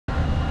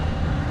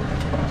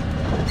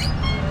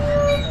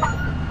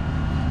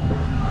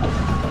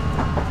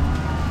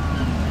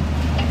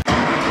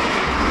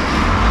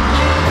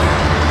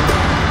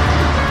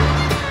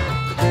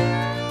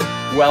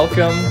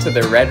Welcome to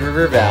the Red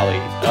River Valley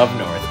of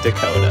North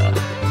Dakota,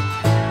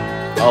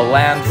 a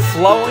land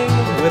flowing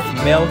with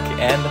milk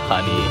and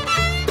honey.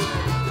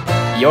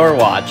 You're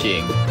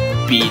watching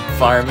Beet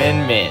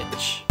Farmin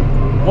Mitch.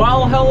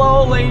 Well,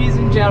 hello ladies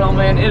and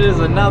gentlemen, it is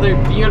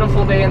another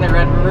beautiful day in the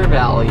Red River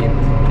Valley,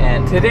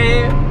 and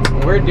today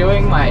we're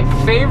doing my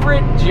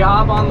favorite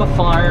job on the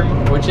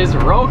farm, which is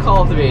row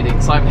cultivating.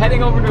 So I'm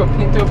heading over to a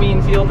pinto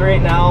bean field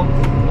right now.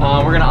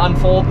 We're gonna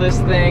unfold this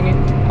thing.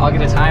 I'll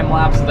get a time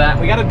lapse of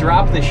that. We gotta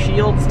drop the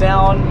shields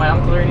down. My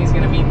Uncle Ernie's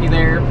gonna meet me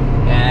there,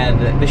 and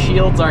the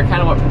shields are kind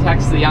of what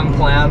protects the young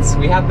plants.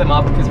 We had them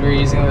up because we were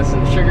using this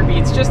in sugar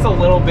beets just a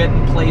little bit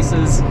in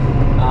places.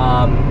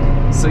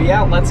 So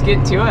yeah, let's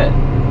get to it.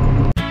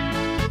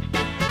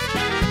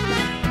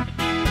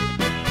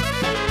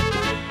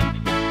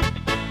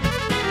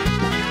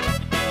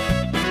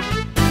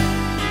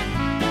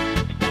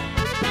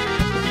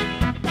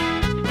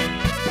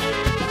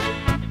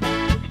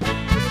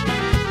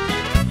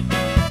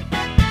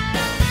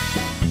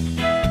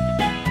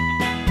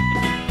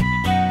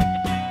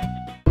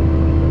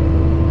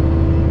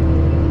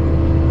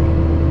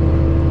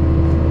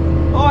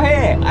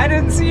 I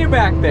didn't see you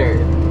back there.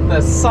 The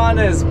sun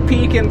is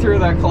peeking through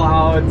the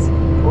clouds.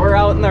 We're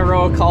out in the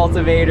row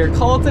cultivator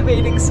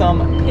cultivating some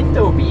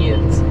pinto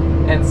beans.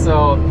 And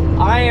so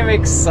I am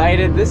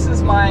excited. This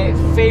is my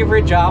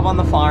favorite job on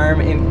the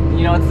farm. And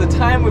you know, it's the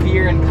time of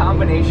year in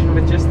combination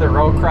with just the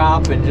row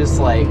crop and just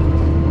like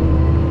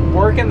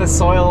working the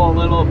soil a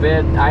little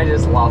bit. I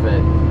just love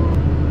it. I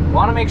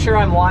want to make sure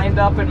I'm lined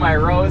up in my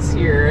rows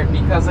here,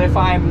 because if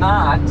I'm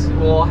not,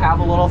 we'll have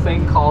a little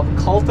thing called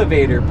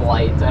cultivator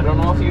blight. I don't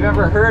know if you've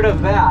ever heard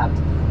of that,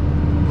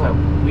 but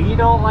we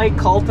don't like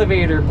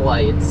cultivator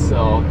blight.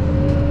 So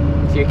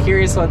if you're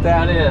curious what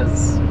that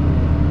is,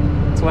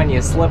 it's when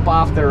you slip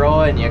off the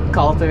row and you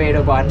cultivate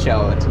a bunch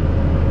out.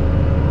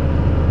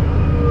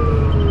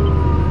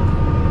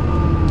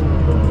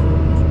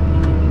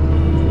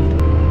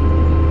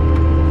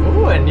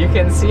 Ooh, and you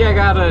can see I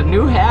got a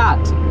new hat.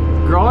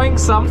 Growing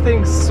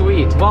something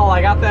sweet. Well,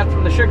 I got that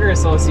from the Sugar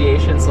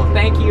Association, so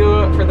thank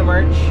you for the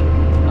merch.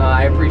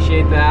 I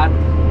appreciate that.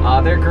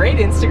 They're a great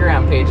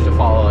Instagram page to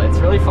follow. It's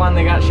really fun.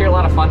 They share a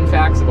lot of fun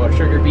facts about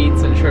sugar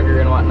beets and sugar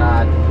and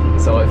whatnot.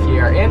 So if you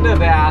are into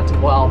that,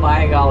 well,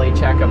 by golly,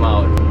 check them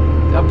out.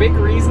 A big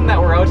reason that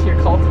we're out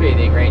here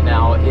cultivating right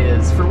now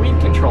is for weed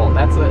control.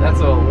 That's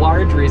a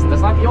large reason.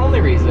 That's not the only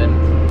reason,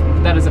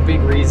 but that is a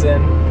big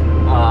reason.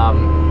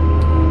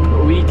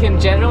 We can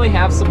generally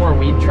have some more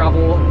weed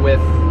trouble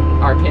with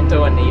our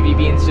pinto and navy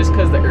beans just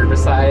because the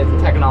herbicide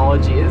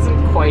technology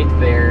isn't quite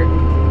there,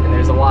 and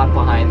there's a lot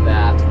behind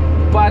that.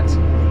 But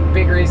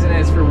big reason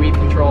is for weed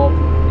control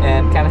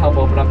and kind of help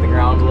open up the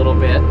ground a little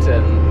bit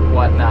and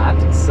whatnot.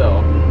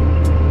 So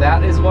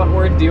that is what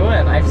we're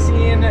doing. I've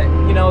seen,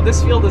 you know,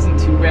 this field isn't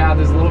too bad.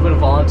 There's a little bit of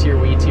volunteer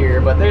wheat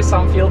here, but there's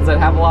some fields that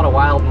have a lot of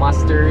wild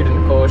mustard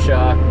and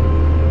kochia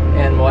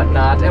and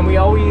whatnot. And we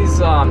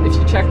always, if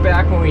you check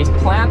back when we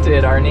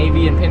planted our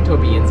navy and pinto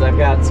beans, I've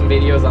got some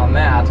videos on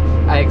that.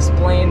 I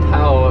explained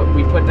how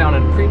we put down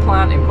a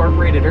pre-plant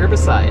incorporated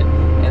herbicide,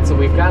 and so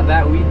we've got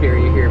that weed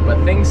barrier here, but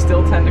things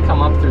still tend to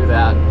come up through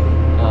that,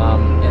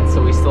 and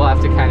so we still have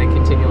to kind of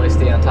continually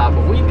stay on top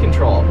of weed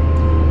control.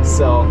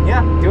 So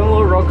yeah, doing a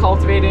little row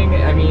cultivating.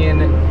 I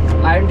mean,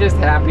 I'm just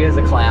happy as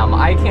a clam.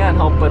 I can't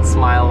help but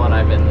smile when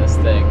I'm in this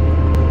thing.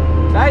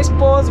 I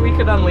suppose we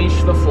could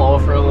unleash the flow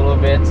for a little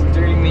bit.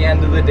 During the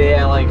end of the day,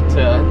 I like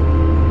to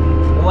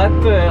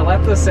let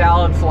the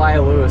salad fly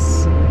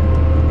loose.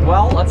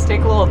 Well, let's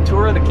take a little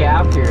tour of the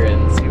cab here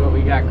and see what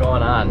we got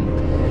going on.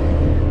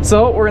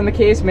 So we're in the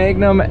Case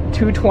Magnum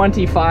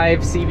 225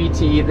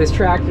 CVT. This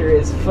tractor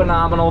is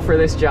phenomenal for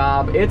this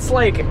job. It's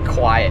like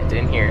quiet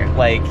in here.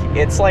 Like,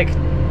 it's like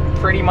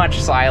pretty much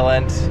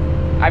silent.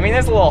 I mean,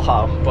 there's a little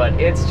hum, but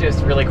it's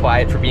just really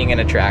quiet for being in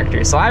a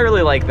tractor. So I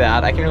really like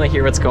that. I can really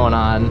hear what's going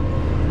on.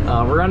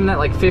 We're running at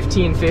like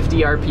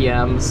 1550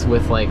 RPMs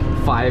with like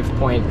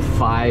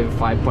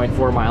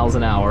 5.4 miles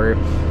an hour.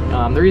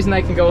 The reason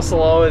I can go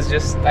slow is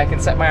just I can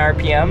set my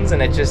RPMs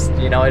and it just,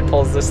 you know, it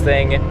pulls this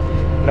thing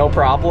no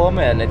problem,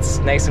 and it's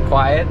nice and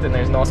quiet and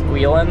there's no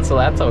squealing, so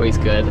that's always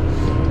good.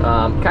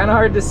 Kind of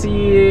hard to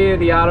see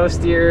the auto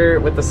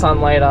steer with the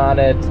sunlight on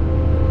it.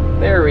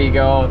 There we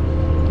go.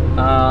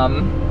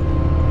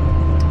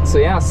 So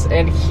yes,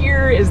 and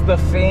here is the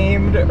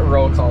famed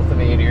row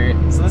cultivator.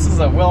 So this is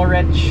a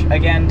Wilrich,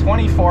 again,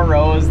 24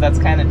 rows. That's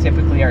kind of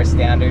typically our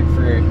standard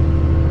for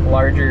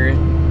larger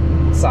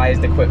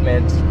sized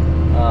equipment,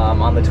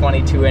 on the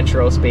 22-inch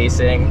row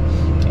spacing.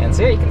 And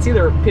so yeah, you can see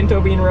the pinto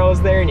bean rows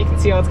there, and you can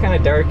see how it's kind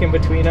of dark in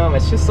between them.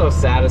 It's just so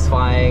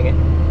satisfying.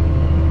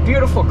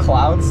 Beautiful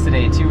clouds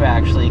today too,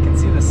 actually. You can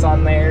see the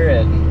sun there,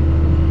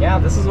 and yeah,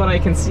 this is what I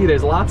can see.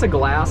 There's lots of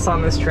glass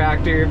on this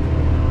tractor,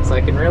 so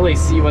I can really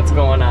see what's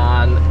going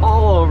on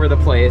all over the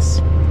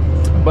place.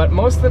 But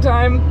most of the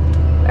time,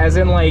 as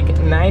in like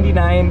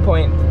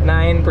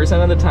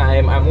 99.9% of the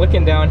time, I'm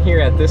looking down here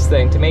at this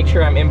thing to make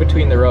sure I'm in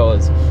between the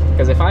rows.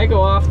 Because if I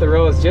go off the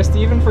rows just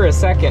even for a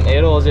second,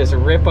 it'll just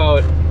rip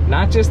out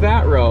not just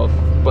that row,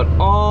 but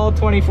all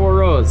 24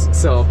 rows.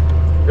 So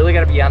really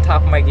got to be on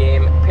top of my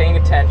game, paying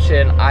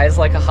attention, eyes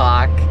like a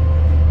hawk.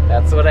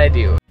 That's what I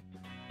do.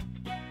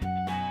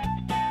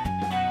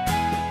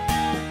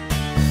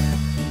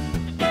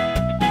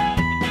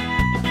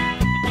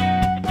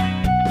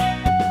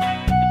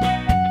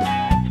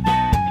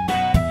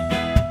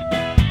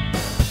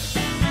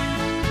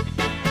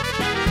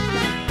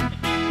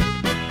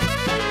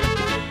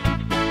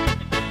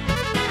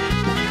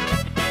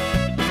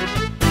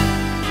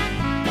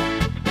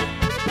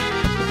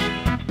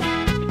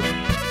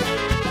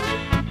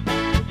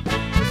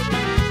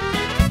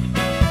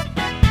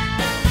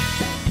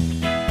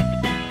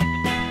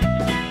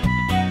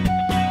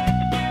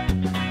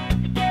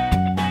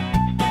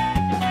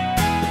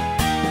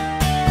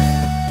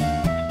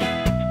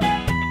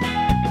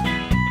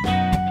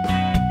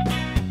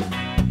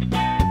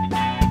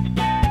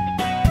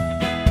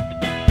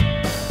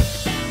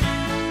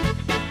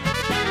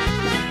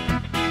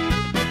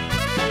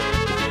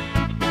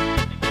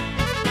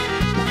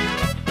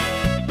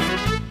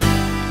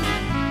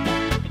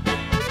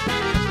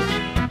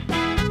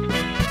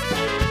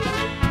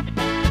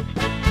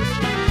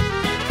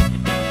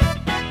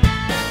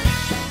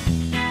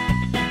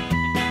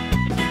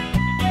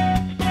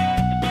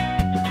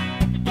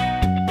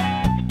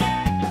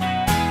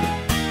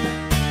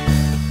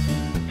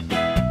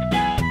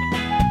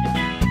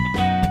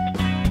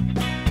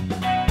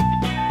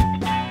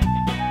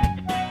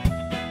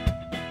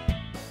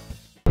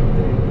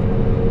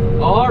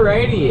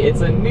 Alrighty,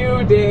 it's a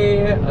new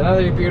day,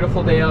 another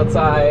beautiful day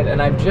outside,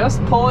 and I'm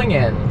just pulling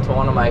in to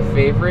one of my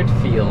favorite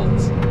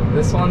fields.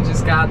 This one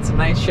just got some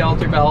nice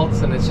shelter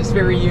belts, and it's just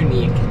very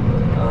unique.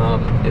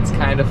 It's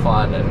kind of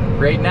fun, and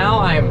right now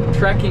I'm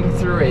trekking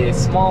through a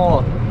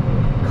small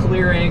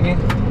clearing,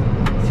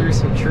 through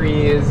some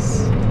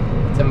trees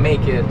to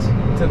make it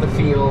to the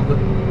field.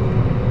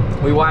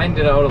 We widened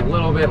it out a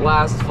little bit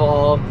last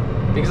fall,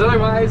 because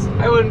otherwise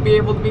I wouldn't be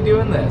able to be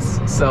doing this.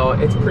 So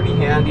it's pretty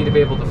handy to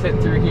be able to fit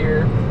through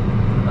here.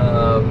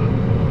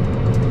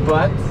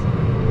 But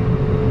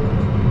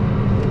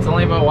it's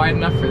only about wide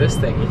enough for this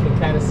thing. You can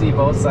kind of see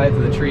both sides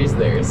of the trees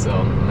there, so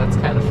that's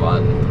kind of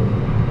fun.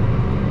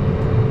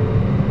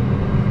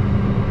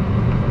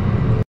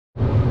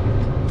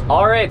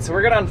 Alright, so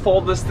we're gonna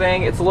unfold this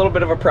thing. It's a little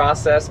bit of a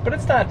process, but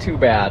it's not too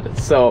bad.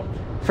 So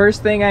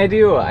first thing I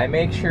do, I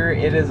make sure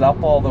it is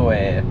up all the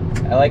way.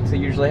 I like to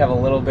usually have a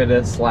little bit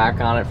of slack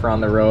on it for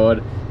on the road.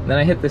 And then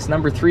I hit this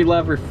number 3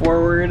 lever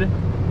forward,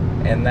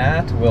 and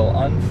that will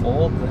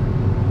unfold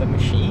the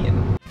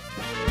machine.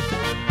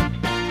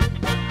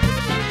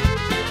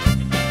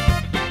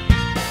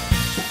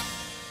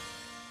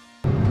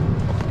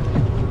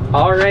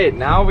 Alright,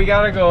 now we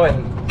gotta go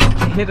and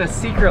hit a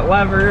secret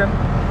lever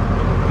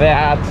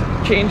that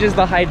changes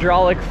the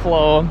hydraulic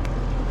flow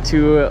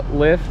to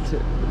lift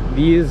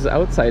these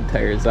outside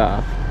tires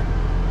off.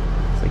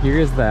 So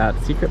here's that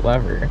secret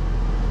lever.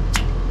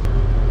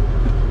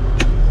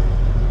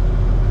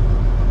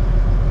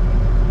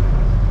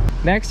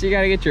 Next, you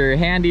gotta get your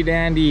handy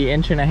dandy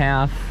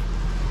 1.5 inch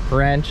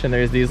wrench, and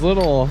there's these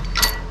little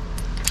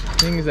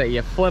things that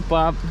you flip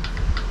up.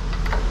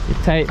 You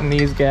tighten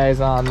these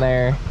guys on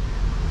there,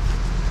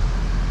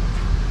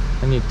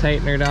 and you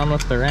tighten her down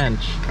with the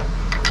wrench.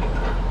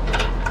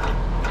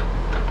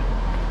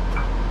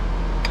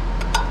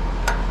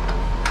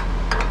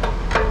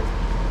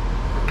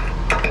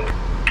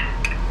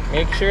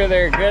 Make sure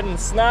they're good and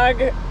snug.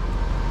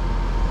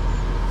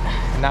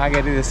 Now I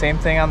gotta do the same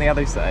thing on the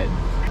other side.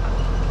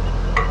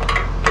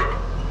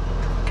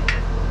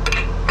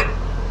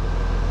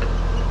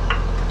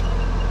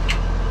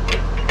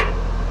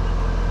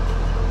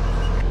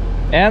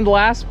 And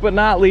last but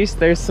not least,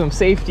 there's some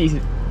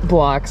safety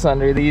blocks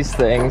under these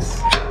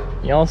things.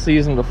 You also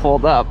use them to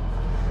fold up.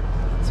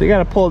 So you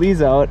gotta pull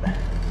these out.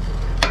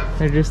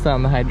 They're just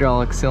on the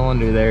hydraulic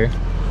cylinder there.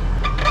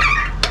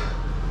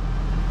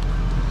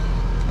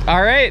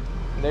 All right,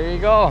 there you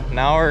go.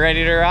 Now we're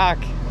ready to rock.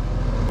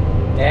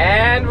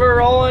 And we're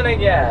rolling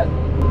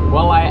again.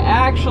 Well, I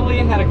actually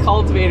had a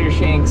cultivator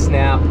shank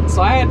snap,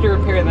 so I had to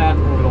repair that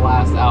over the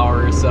last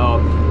hour or so.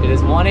 It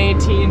is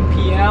 1:18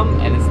 p.m.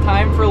 and it's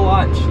time for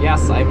lunch.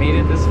 Yes, I made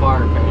it this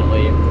far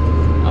apparently.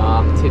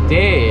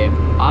 Today,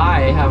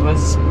 I have a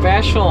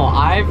special.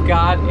 I've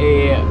got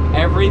a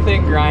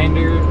everything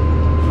grinder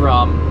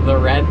from the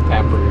red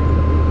pepper.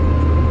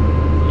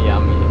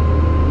 Yummy.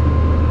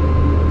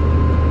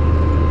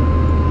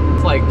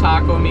 It's like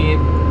taco meat,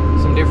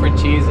 some different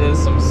cheeses,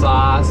 some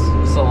sauce,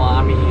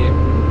 salami,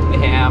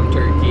 ham,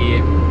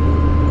 turkey,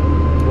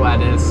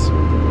 lettuce.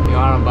 You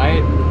want a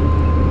bite?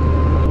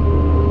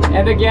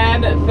 And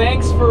again,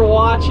 thanks for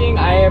watching.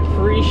 I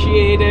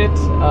appreciate it.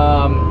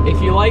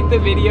 If you like the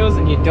videos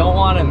and you don't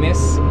want to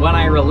miss when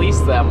I release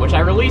them, which I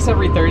release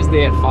every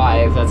Thursday at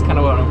 5, that's kind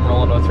of what I'm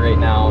rolling with right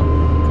now.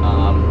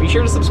 Be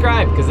sure to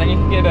subscribe, because then you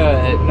can get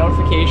a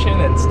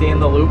notification and stay in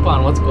the loop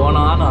on what's going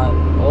on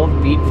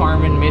old Beet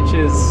Farmin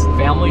Mitch's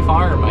family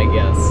farm, I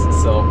guess.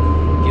 So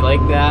if you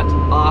like that,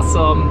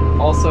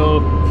 awesome. Also,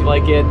 if you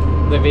like it,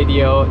 the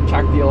video,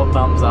 chuck the old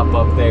thumbs up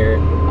there.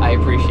 I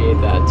appreciate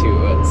that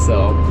too.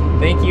 So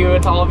thank you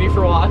to all of you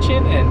for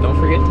watching, and don't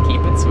forget to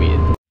keep it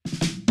sweet.